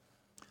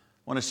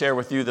I want to share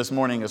with you this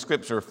morning a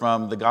scripture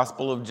from the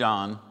Gospel of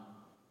John,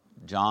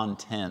 John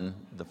 10,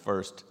 the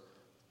first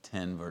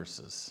 10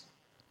 verses.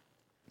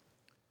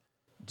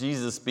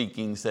 Jesus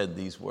speaking said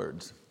these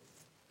words,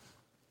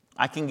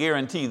 "I can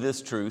guarantee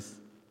this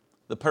truth.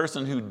 The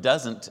person who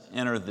doesn't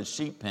enter the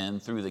sheep pen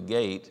through the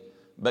gate,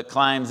 but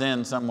climbs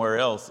in somewhere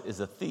else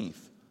is a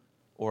thief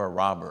or a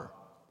robber.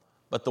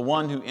 But the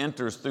one who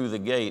enters through the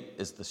gate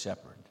is the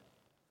shepherd.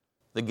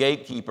 The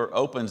gatekeeper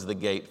opens the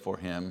gate for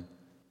him,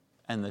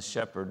 and the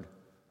shepherd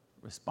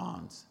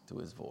responds to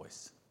his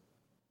voice.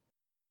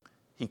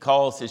 He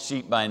calls his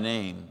sheep by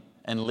name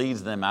and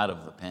leads them out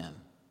of the pen.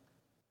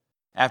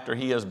 After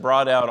he has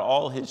brought out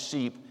all his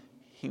sheep,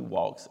 he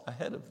walks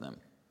ahead of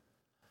them.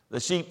 The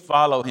sheep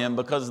follow him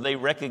because they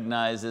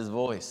recognize his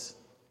voice.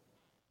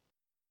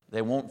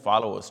 They won't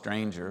follow a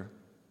stranger.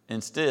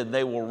 Instead,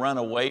 they will run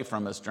away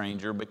from a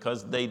stranger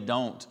because they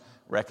don't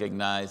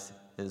recognize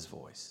his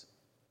voice."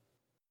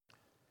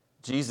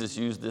 Jesus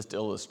used this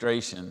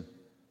illustration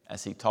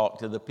as he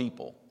talked to the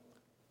people,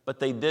 but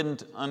they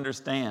didn't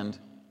understand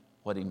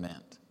what he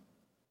meant.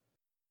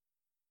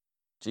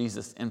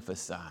 Jesus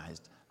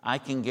emphasized, "I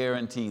can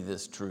guarantee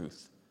this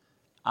truth.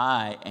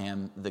 I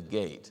am the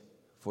gate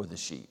for the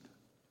sheep.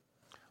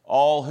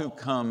 All who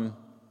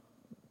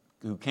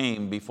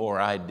came before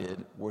I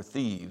did were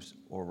thieves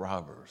or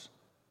robbers.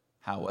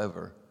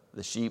 However,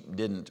 the sheep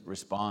didn't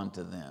respond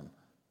to them.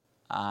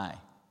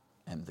 I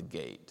am the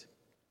gate.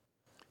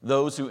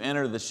 Those who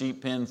enter the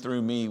sheep pen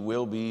through me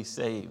will be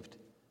saved.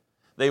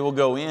 They will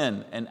go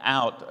in and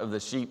out of the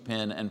sheep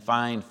pen and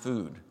find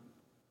food.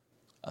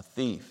 A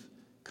thief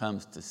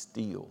comes to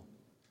steal,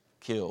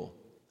 kill,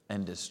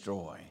 and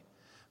destroy.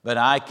 But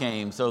I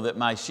came so that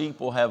my sheep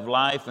will have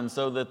life and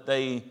so that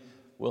they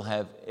will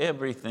have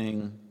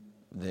everything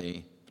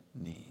they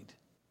need."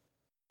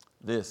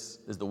 This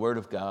is the word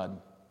of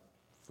God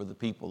for the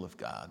people of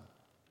God.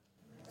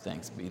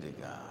 Thanks be to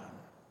God.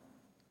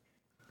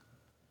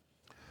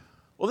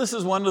 Well, this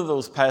is one of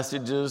those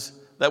passages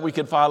that we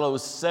could follow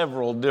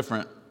several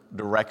different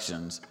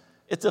directions.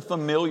 It's a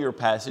familiar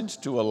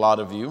passage to a lot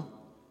of you,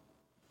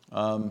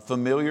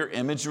 familiar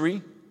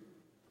imagery,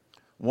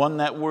 one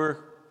that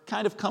we're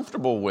kind of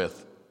comfortable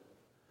with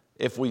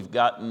if we've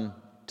gotten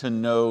to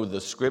know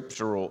the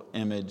scriptural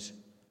image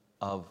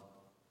of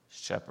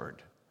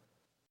shepherd,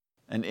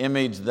 an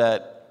image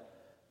that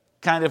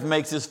kind of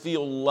makes us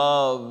feel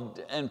loved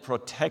and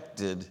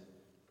protected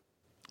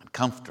and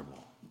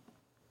comfortable.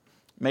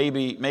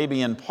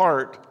 Maybe in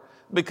part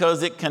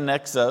because it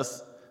connects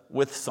us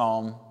with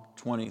Psalm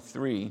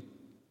 23,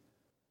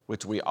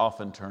 which we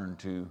often turn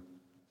to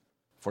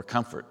for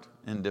comfort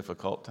in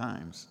difficult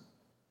times.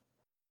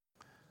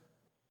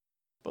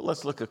 But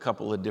let's look at a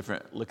couple of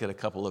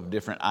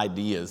different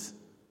ideas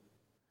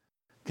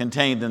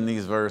contained in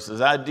these verses,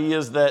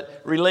 ideas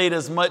that relate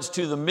as much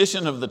to the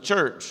mission of the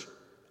church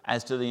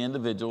as to the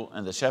individual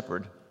and the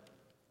shepherd.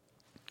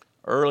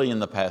 Early in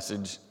the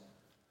passage,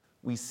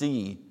 we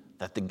see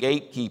that the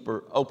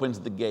gatekeeper opens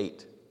the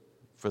gate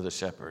for the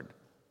shepherd.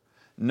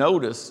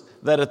 Notice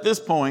that at this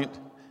point,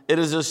 it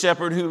is a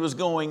shepherd who is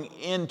going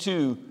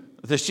into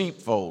the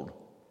sheepfold.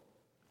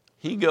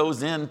 He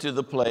goes into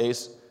the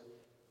place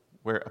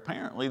where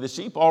apparently the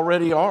sheep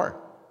already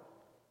are.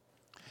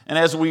 And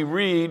as we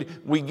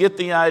read, we get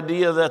the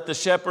idea that the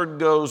shepherd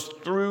goes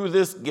through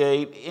this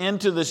gate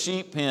into the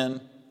sheep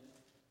pen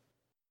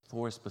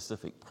for a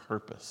specific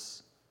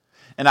purpose.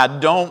 And I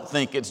don't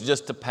think it's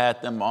just to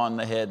pat them on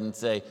the head and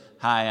say,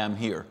 "Hi, I'm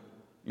here.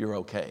 You're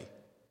okay."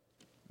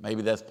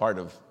 Maybe that's part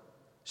of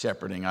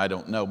shepherding, I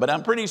don't know. But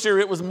I'm pretty sure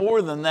it was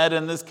more than that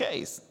in this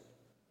case.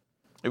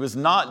 It was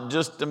not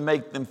just to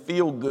make them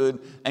feel good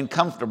and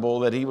comfortable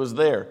that he was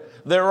there.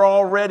 They're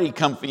already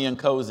comfy and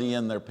cozy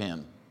in their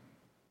pen.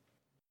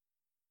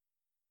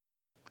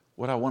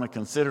 What I want to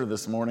consider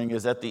this morning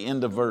is at the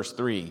end of verse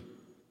 3,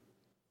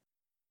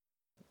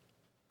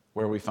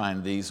 where we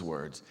find these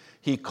words.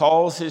 He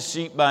calls his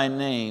sheep by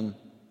name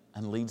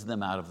and leads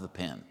them out of the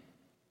pen.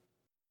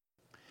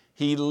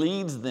 He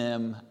leads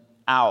them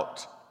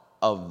out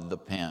of the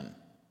pen.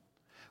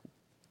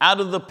 Out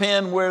of the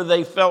pen where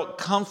they felt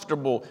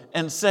comfortable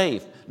and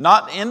safe.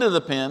 Not into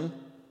the pen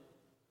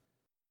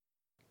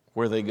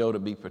where they go to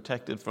be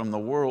protected from the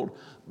world,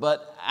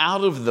 but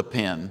out of the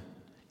pen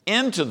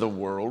into the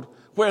world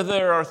where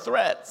there are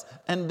threats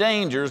and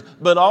dangers,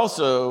 but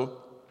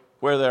also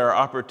where there are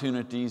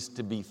opportunities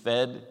to be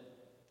fed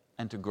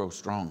and to grow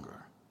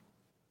stronger.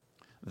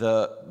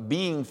 The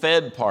being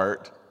fed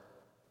part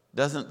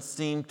doesn't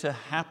seem to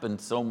happen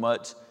so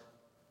much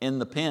in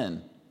the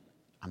pen.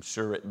 I'm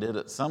sure it did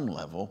at some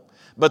level.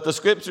 But the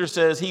scripture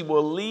says he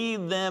will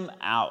lead them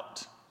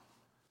out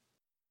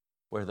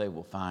where they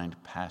will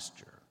find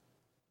pasture,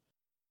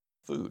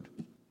 food.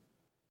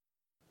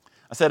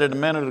 I said it a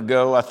minute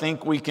ago, I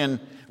think we can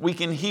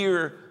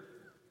hear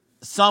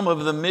some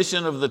of the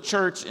mission of the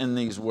church in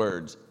these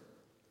words.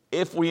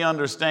 If we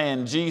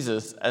understand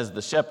Jesus as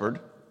the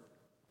shepherd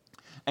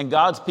and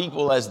God's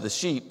people as the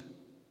sheep,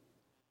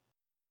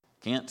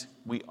 can't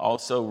we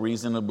also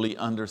reasonably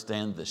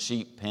understand the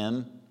sheep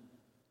pen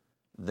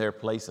their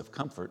place of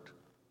comfort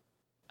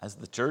as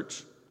the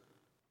church?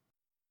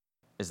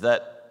 Is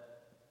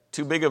that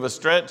too big of a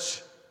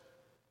stretch?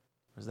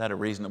 Or is that a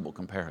reasonable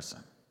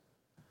comparison?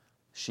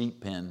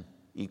 Sheep pen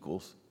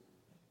equals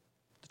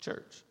the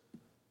church.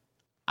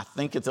 I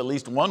think it's at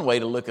least one way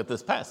to look at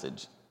this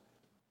passage.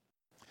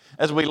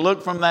 As we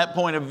look from that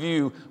point of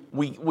view,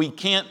 we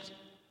can't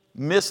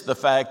miss the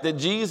fact that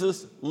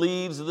Jesus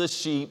leads the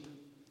sheep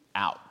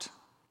out.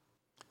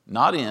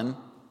 Not in,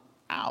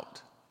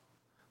 out.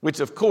 Which,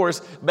 of course,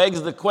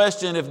 begs the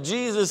question, if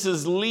Jesus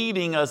is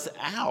leading us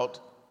out,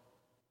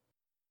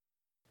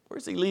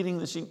 where's he leading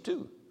the sheep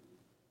to?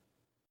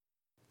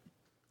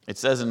 It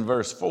says in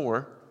verse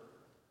 4,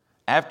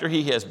 after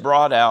he has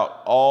brought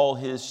out all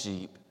his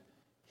sheep,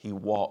 he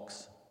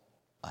walks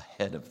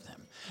ahead of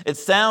them. It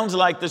sounds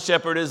like the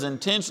shepherd is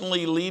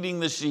intentionally leading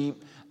the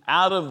sheep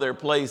out of their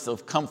place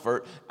of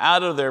comfort,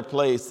 out of their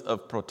place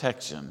of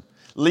protection,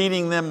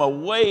 leading them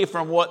away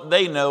from what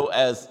they know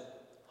as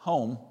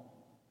home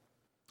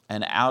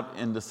and out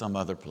into some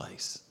other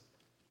place.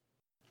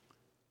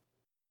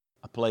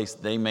 A place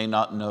they may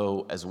not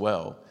know as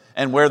well,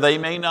 and where they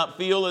may not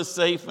feel as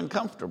safe and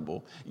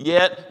comfortable.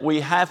 Yet we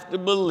have to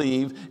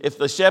believe if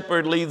the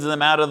shepherd leads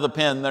them out of the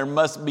pen, there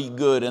must be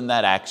good in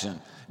that action.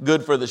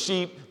 Good for the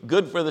sheep,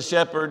 good for the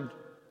shepherd,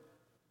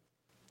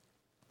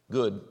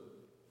 good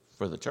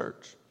for the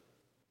church.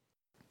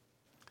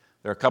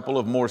 There are a couple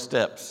of more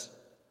steps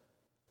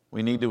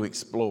we need to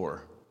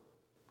explore.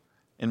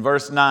 In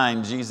verse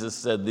 9, Jesus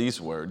said these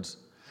words,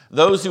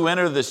 "Those who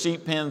enter the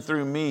sheep pen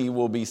through me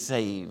will be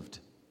saved."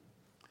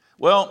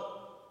 Well,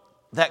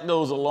 that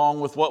goes along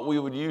with what we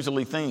would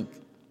usually think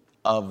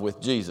of with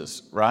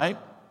Jesus, right?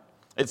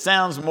 It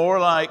sounds more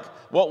like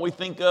what we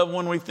think of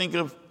when we think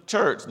of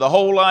church. The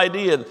whole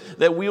idea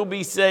that we'll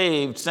be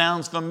saved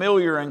sounds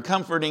familiar and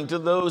comforting to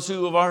those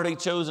who have already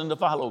chosen to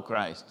follow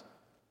Christ.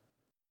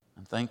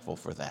 I'm thankful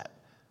for that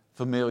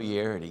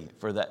familiarity,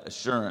 for that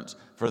assurance,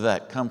 for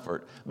that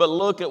comfort. But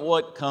look at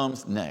what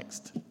comes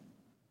next.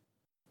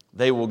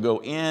 They will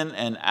go in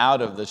and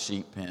out of the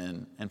sheep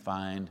pen and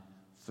find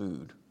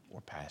food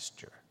or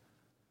pasture.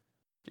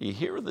 Do you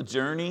hear the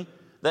journey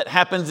that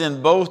happens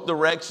in both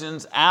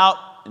directions, out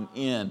and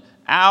in,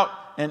 out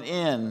and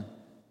in?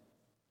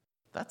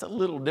 That's a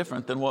little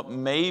different than what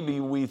maybe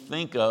we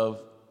think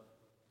of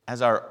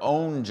as our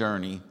own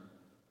journey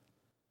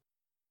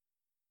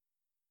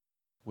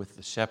with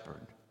the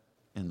shepherd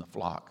in the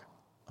flock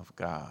of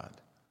God.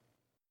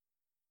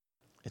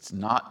 It's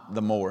not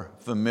the more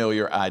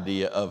familiar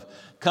idea of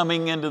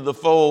coming into the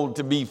fold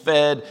to be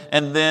fed,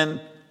 and then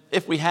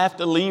if we have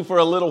to leave for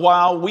a little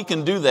while, we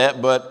can do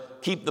that, but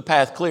keep the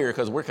path clear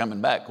because we're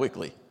coming back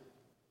quickly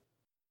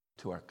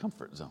to our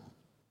comfort zone,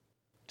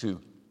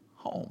 to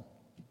home.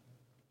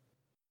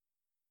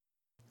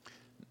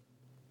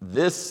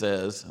 This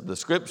says, the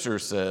scripture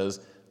says,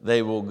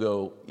 they will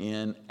go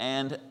in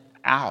and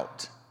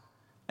out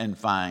and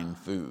find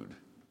food.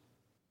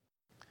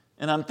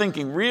 And I'm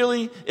thinking,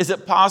 really? Is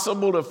it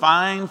possible to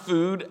find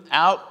food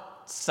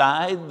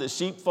outside the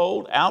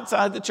sheepfold,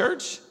 outside the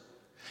church?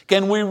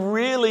 Can we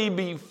really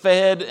be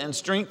fed and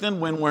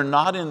strengthened when we're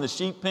not in the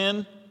sheep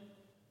pen?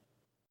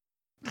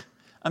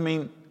 I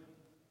mean,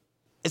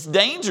 it's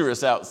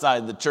dangerous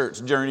outside the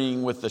church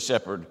journeying with the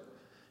shepherd.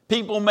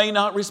 People may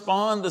not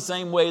respond the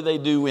same way they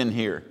do in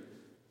here.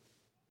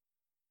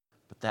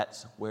 But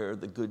that's where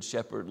the good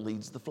shepherd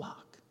leads the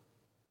flock.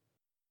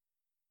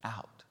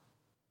 Out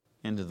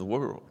into the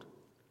world.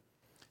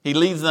 He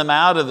leads them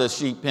out of the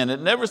sheep pen.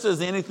 It never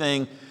says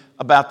anything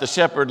about the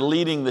shepherd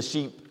leading the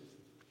sheep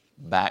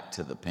back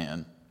to the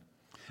pen.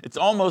 It's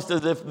almost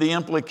as if the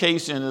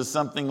implication is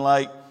something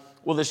like,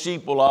 well, the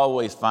sheep will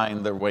always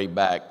find their way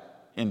back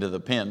into the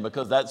pen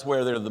because that's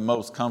where they're the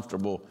most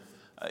comfortable.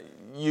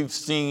 You've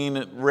seen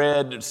on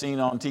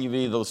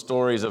TV those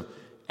stories of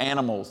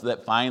animals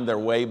that find their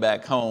way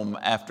back home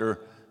after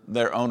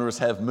their owners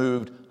have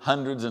moved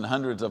hundreds and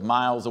hundreds of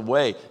miles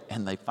away,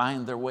 and they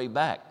find their way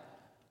back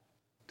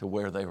to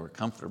where they were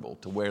comfortable,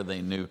 to where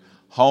they knew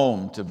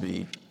home to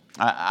be.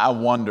 I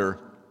wonder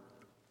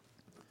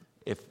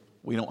if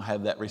we don't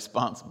have that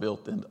response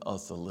built into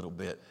us a little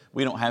bit.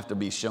 We don't have to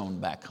be shown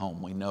back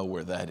home. We know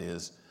where that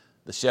is.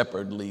 The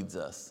shepherd leads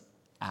us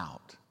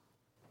out.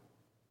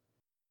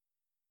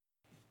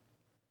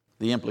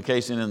 The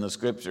implication in the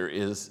scripture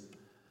is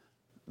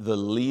the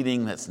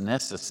leading that's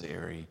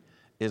necessary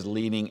is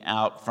leading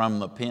out from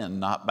the pen,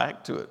 not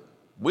back to it.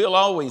 We'll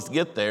always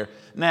get there.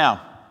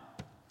 Now,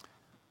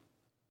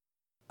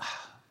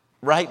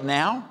 right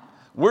now,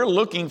 we're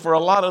looking for a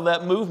lot of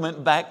that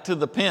movement back to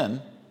the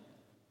pen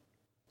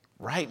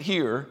right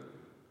here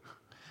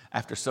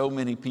after so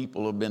many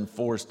people have been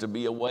forced to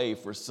be away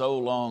for so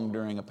long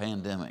during a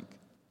pandemic.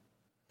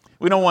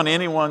 We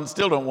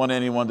still don't want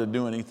anyone to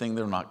do anything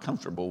they're not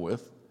comfortable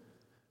with.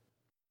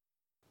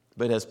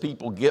 But as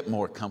people get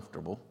more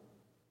comfortable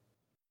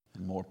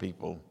and more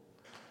people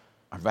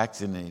are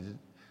vaccinated,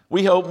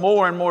 we hope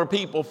more and more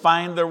people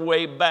find their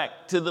way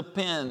back to the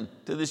pen,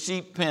 to the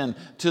sheep pen,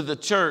 to the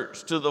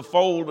church, to the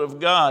fold of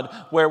God,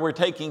 where we're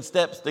taking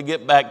steps to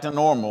get back to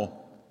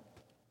normal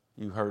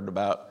You heard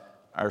about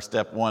our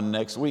step 1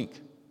 next week,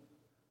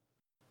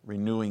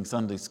 renewing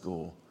Sunday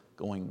school,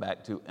 going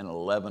back to an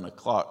 11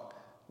 o'clock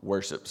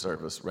worship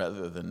service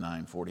rather than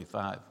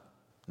 9:45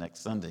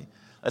 next Sunday.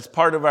 That's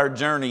part of our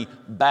journey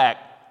back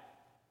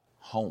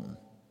home,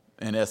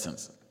 in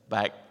essence,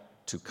 back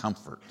to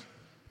comfort.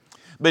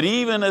 But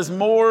even as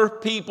more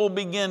people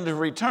begin to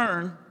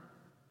return,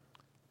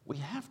 we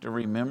have to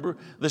remember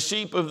the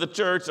sheep of the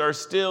church are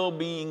still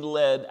being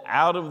led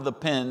out of the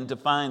pen to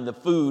find the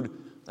food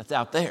that's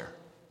out there.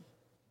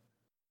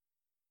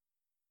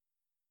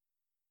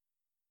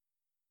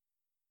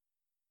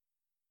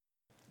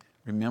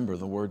 Remember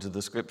the words of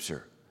the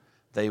scripture.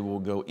 They will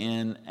go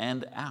in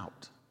and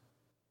out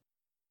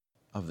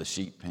of the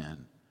sheep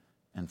pen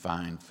and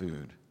find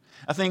food.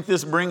 I think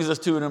this brings us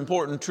to an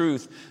important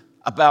truth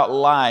about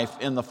life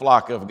in the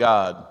flock of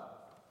God.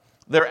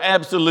 There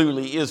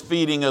absolutely is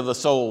feeding of the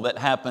soul that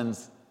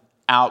happens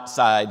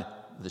outside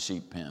the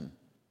sheep pen,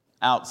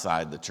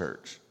 outside the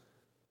church.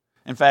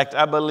 In fact,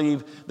 I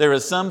believe there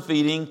is some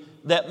feeding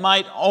that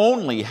might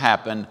only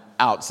happen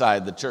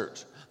outside the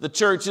church. The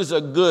church is a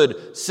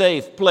good,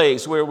 safe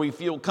place where we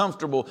feel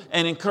comfortable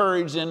and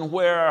encouraged, and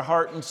where our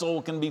heart and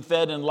soul can be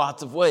fed in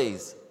lots of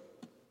ways.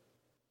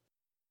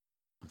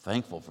 I'm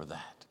thankful for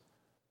that.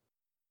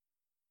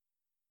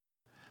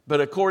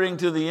 But according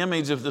to the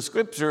image of the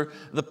scripture,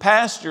 the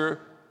pasture,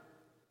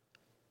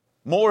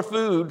 more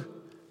food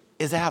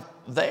is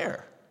out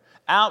there,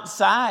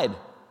 outside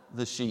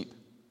the sheep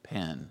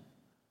pen.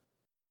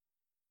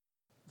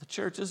 The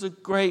church is a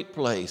great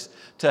place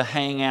to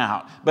hang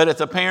out, but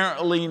it's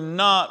apparently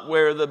not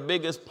where the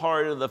biggest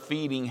part of the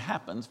feeding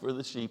happens for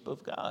the sheep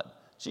of God.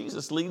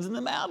 Jesus leads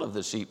them out of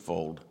the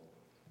sheepfold.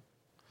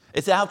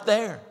 It's out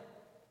there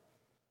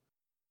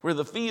where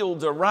the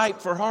fields are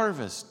ripe for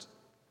harvest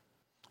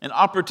and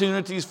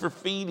opportunities for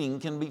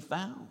feeding can be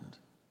found.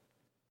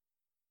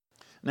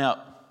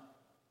 Now,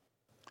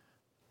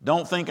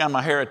 don't think I'm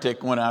a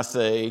heretic when I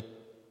say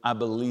I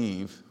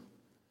believe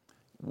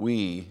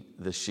we,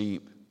 the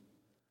sheep,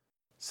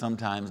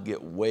 sometimes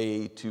get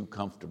way too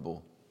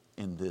comfortable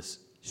in this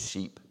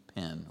sheep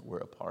pen we're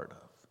a part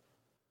of.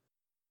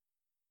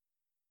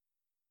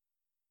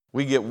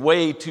 We get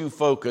way too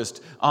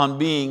focused on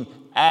being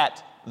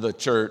at the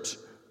church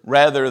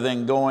rather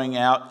than going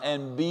out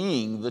and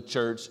being the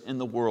church in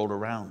the world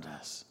around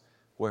us,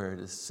 where it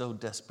is so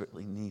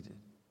desperately needed.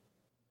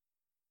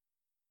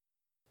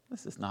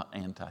 This is not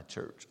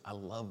anti-church. I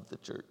love the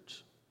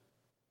church.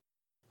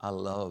 I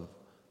love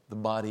the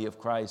body of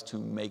Christ who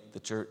make the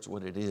church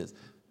what it is.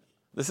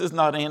 This is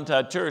not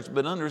anti-church,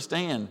 but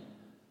understand,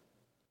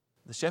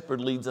 the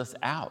shepherd leads us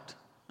out,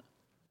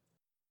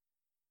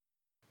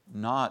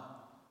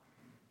 not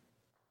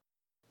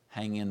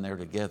hang in there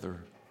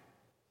together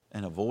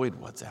and avoid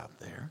what's out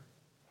there.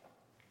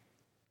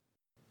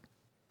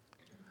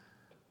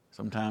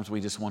 Sometimes we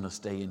just want to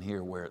stay in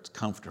here where it's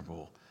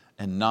comfortable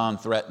and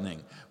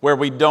non-threatening, where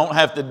we don't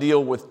have to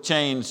deal with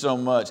change so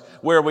much,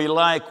 where we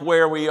like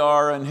where we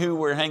are and who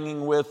we're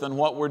hanging with and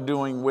what we're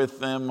doing with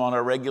them on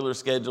our regular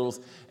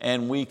schedules,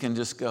 and we can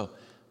just go.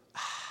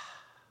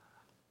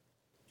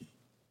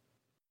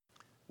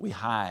 We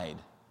hide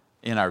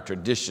in our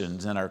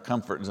traditions and our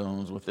comfort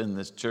zones within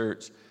this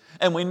church,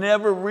 and we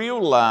never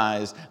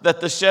realize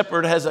that the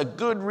shepherd has a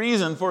good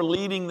reason for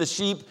leading the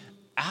sheep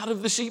out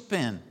of the sheep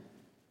pen.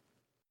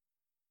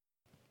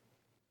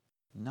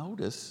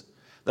 Notice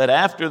that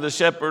after the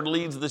shepherd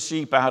leads the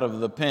sheep out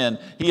of the pen,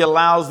 he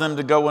allows them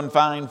to go and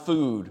find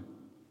food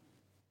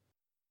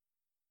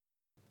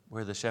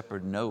where the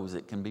shepherd knows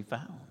it can be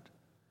found.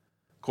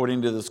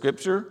 According to the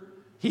scripture,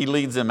 he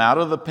leads them out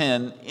of the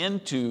pen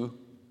into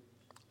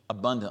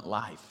abundant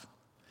life.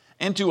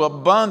 Into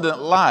abundant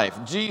life.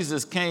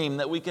 Jesus came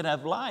that we could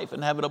have life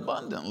and have it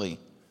abundantly.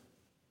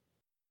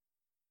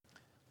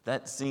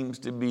 That seems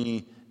to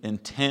be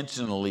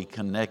intentionally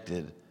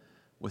connected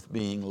with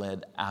being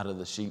led out of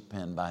the sheep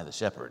pen by the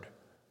shepherd.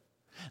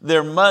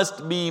 There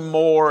must be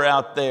more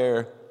out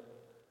there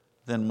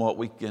than what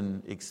we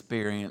can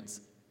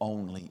experience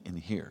only in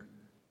here,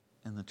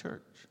 in the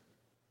church.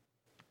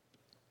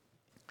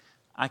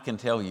 I can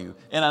tell you,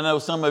 and I know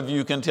some of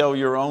you can tell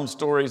your own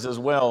stories as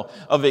well,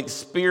 of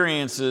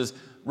experiences,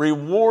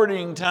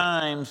 rewarding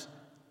times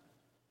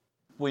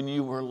when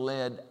you were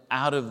led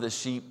out of the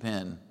sheep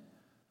pen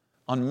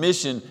on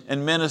mission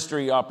and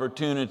ministry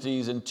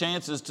opportunities and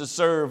chances to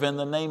serve in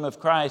the name of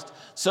Christ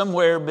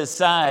somewhere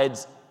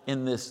besides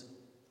in this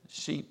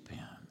sheep pen.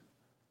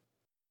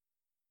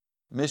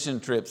 Mission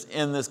trips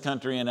in this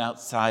country and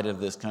outside of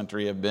this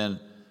country have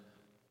been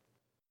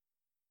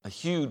a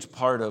huge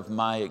part of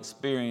my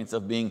experience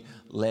of being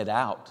led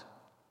out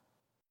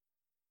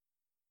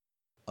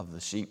of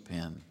the sheep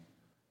pen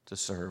to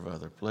serve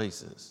other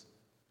places.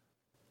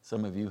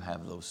 Some of you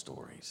have those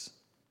stories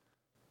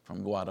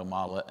from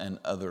Guatemala and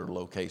other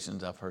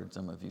locations I've heard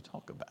some of you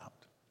talk about.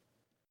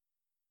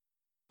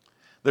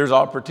 There's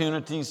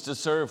opportunities to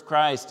serve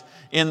Christ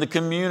in the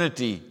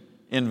community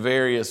in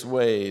various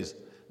ways.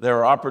 There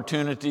are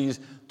opportunities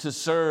to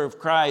serve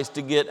Christ,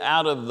 to get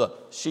out of the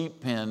sheep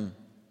pen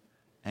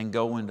and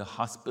go into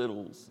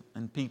hospitals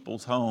and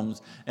people's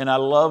homes. And I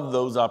love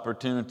those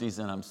opportunities,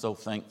 and I'm so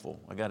thankful.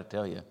 I got to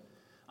tell you,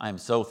 I am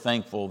so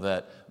thankful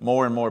that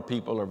more and more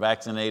people are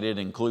vaccinated,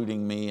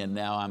 including me, and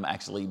now I'm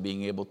actually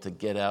being able to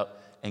get out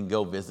and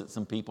go visit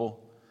some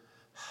people.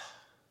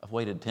 I've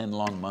waited 10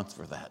 long months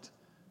for that.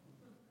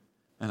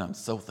 And I'm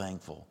so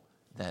thankful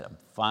that I'm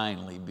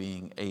finally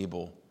being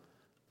able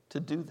to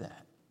do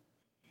that,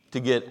 to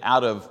get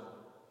out of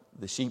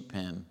the sheep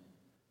pen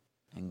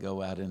and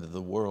go out into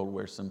the world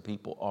where some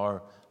people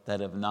are that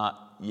have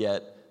not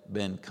yet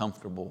been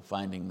comfortable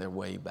finding their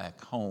way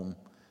back home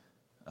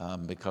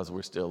because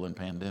we're still in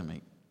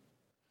pandemic.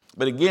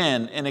 But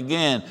again and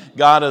again,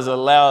 God has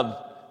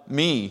allowed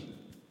me,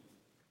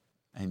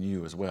 and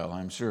you as well,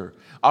 I'm sure,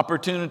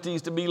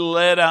 opportunities to be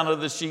led out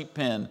of the sheep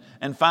pen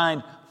and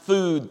find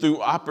food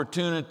through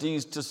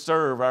opportunities to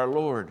serve our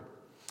Lord.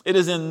 It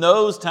is in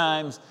those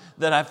times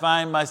that I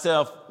find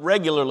myself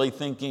regularly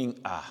thinking,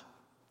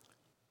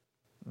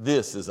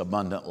 this is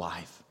abundant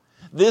life.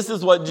 This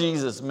is what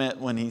Jesus meant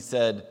when he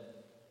said,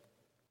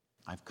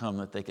 I've come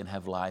that they can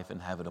have life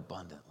and have it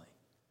abundantly.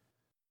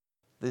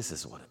 This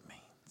is what it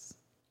means.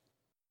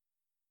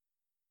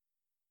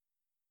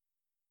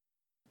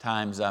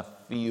 Times I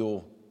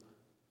feel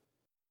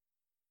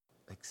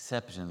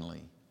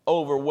exceptionally,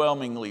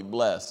 overwhelmingly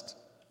blessed,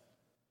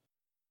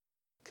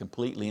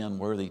 completely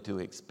unworthy to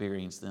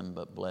experience them,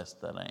 but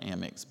blessed that I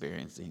am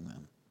experiencing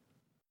them.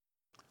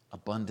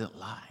 Abundant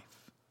life.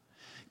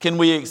 Can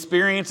we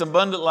experience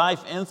abundant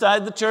life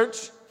inside the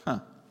church?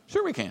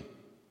 Sure we can,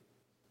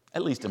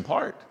 at least in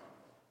part.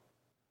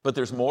 But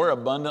there's more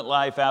abundant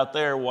life out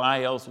there.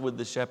 Why else would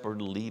the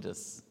shepherd lead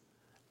us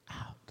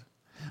out?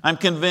 I'm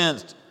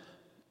convinced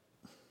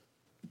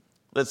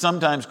that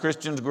sometimes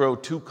Christians grow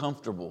too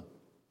comfortable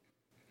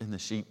in the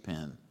sheep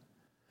pen.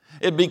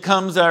 It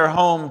becomes our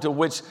home to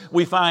which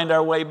we find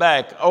our way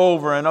back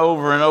over and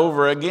over and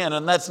over again.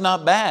 And that's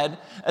not bad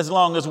as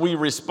long as we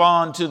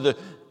respond to the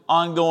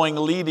ongoing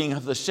leading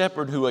of the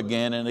shepherd who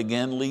again and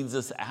again leads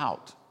us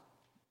out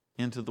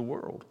into the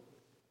world.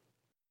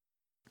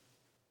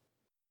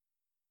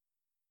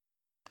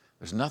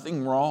 There's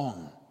nothing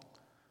wrong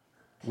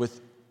with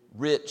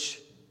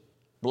rich,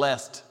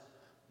 blessed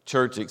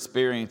church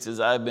experiences.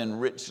 I've been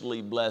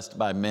richly blessed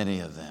by many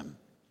of them.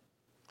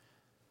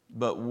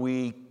 But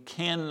we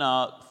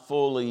cannot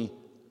fully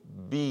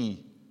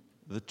be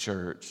the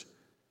church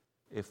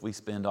if we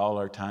spend all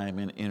our time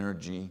and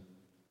energy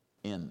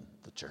in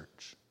the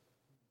church.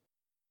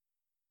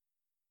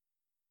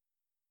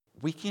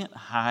 We can't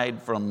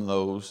hide from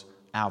those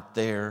out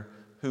there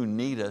who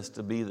need us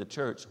to be the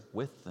church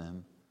with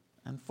them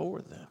and for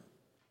them.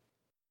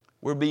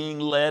 We're being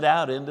led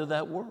out into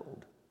that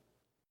world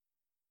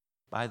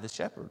by the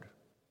shepherd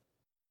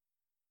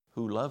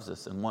who loves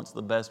us and wants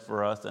the best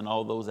for us and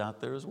all those out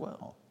there as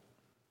well.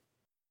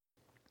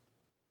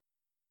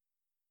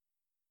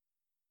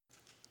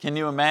 Can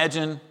you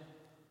imagine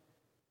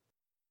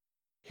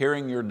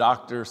hearing your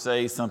doctor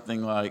say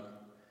something like,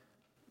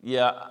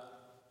 yeah,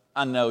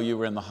 I know you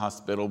were in the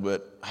hospital,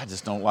 but I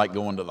just don't like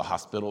going to the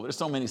hospital. There's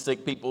so many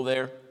sick people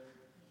there.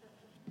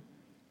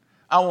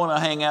 I want to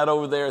hang out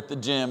over there at the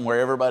gym where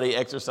everybody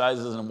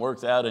exercises and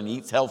works out and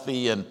eats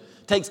healthy and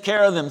takes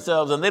care of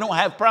themselves and they don't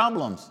have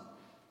problems.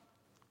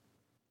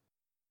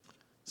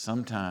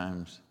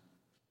 Sometimes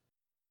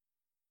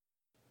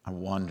I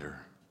wonder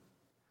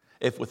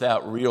if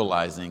without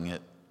realizing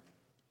it,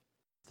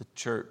 the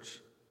church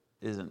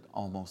isn't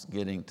almost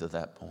getting to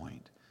that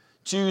point.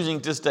 Choosing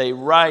to stay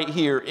right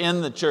here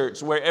in the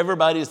church where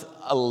everybody's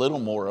a little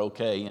more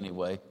okay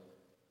anyway,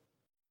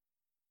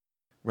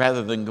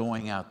 rather than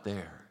going out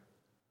there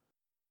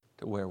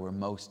to where we're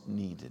most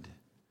needed,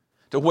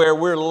 to where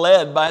we're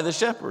led by the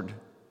shepherd.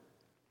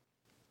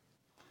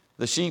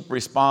 The sheep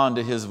respond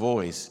to his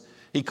voice.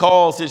 He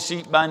calls his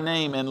sheep by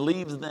name and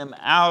leads them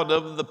out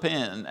of the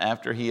pen.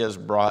 After he has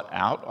brought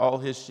out all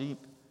his sheep,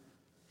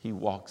 he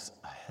walks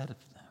ahead of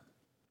them.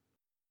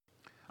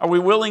 Are we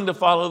willing to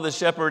follow the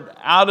shepherd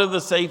out of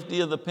the safety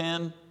of the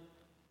pen?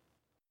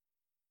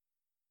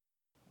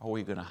 Or are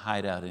we going to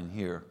hide out in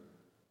here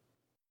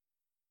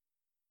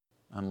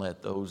and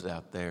let those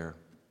out there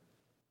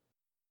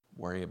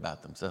worry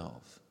about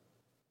themselves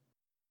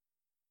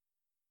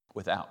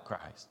without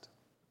Christ?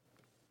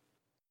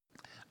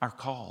 Our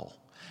call,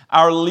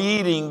 our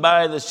leading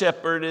by the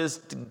shepherd is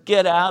to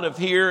get out of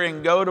here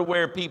and go to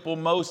where people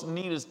most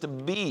need us to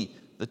be,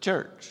 the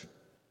church.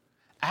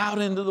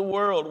 Out into the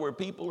world where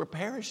people are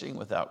perishing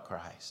without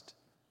Christ.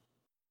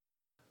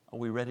 Are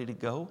we ready to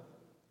go?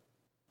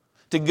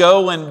 To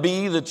go and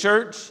be the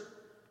church?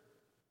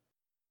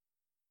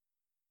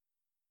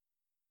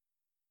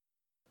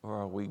 Or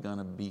are we going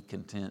to be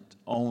content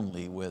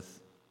only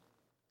with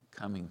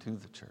coming to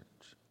the church?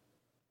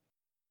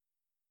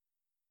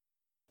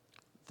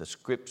 The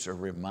scripture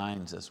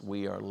reminds us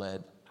we are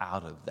led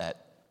out of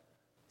that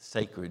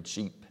sacred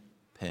sheep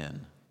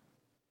pen.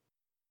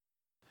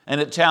 And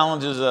it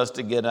challenges us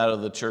to get out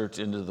of the church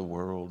into the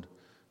world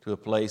to a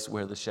place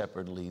where the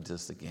shepherd leads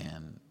us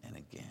again and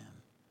again.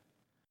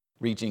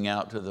 reaching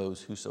out to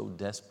those who so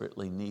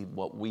desperately need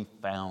what we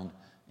found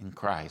in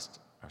Christ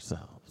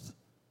ourselves.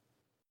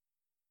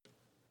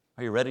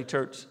 Are you ready,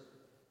 church?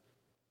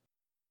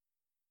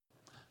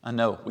 I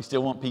know we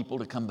still want people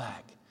to come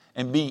back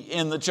and be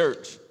in the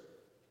church.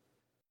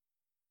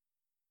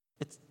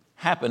 It's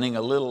happening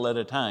a little at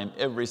a time.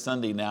 Every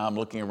Sunday now I'm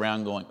looking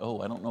around going,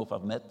 oh, I don't know if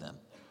I've met them.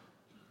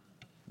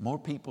 More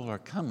people are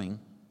coming,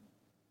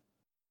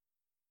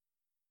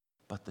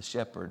 but the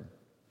shepherd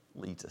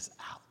leads us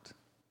out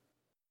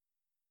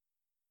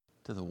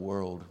to the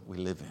world we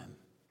live in.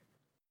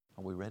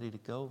 Are we ready to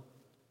go?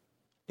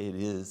 It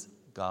is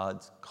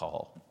God's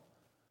call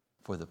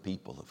for the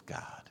people of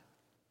God.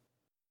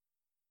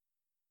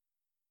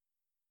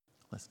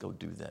 Let's go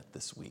do that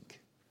this week.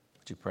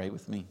 Would you pray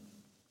with me?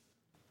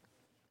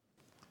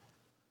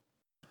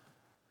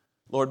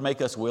 Lord,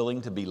 make us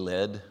willing to be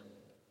led.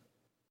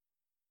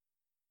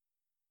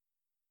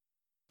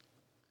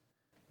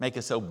 Make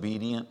us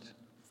obedient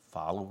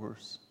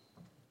followers.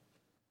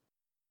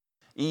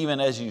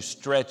 Even as you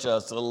stretch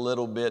us a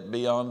little bit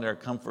beyond our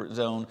comfort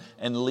zone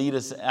and lead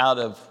us out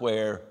of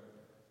where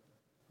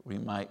we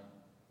might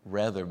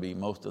rather be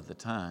most of the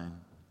time,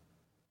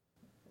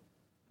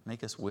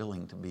 make us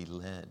willing to be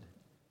led.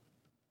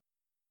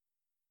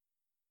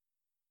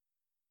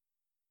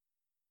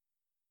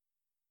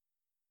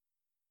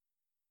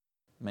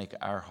 Make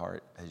our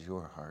heart as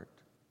your heart.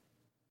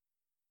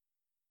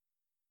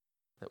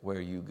 That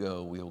where you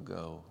go, we'll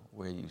go.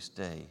 Where you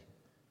stay,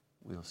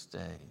 we'll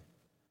stay.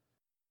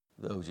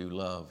 Those you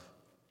love,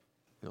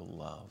 you'll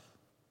love.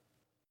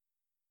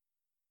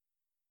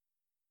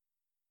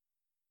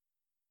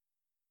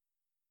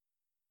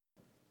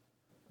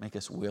 Make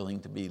us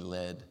willing to be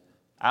led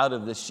out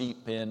of the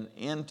sheep pen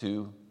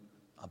into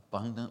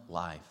abundant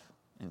life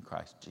in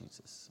Christ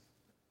Jesus.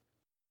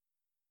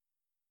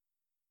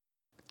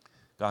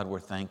 God, we're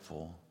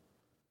thankful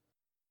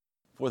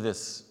for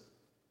this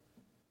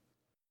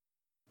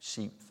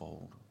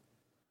sheepfold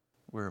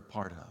we're a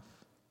part of,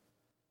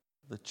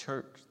 the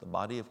church, the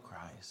body of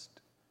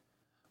Christ.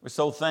 We're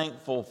so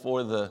thankful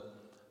for the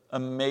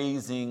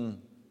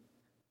amazing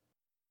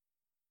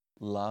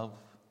love,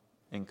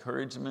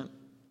 encouragement,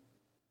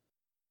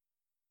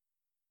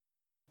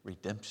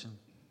 redemption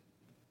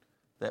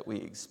that we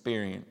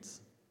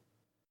experience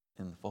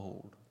in the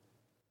fold.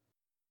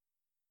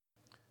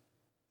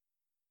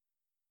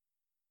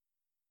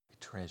 We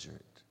treasure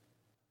it.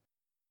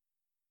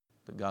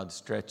 But God,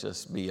 stretch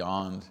us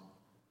beyond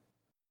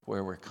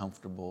where we're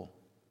comfortable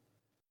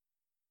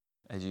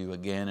as you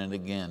again and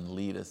again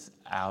lead us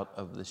out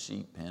of the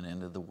sheep pen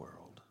into the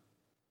world.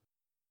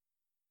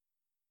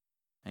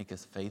 Make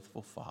us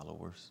faithful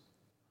followers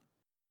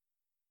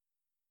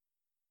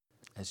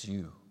as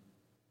you,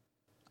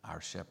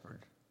 our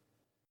shepherd,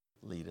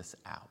 lead us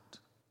out.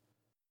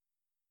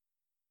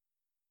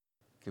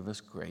 Give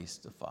us grace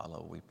to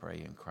follow, we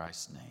pray in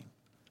Christ's name.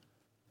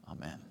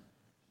 Amen.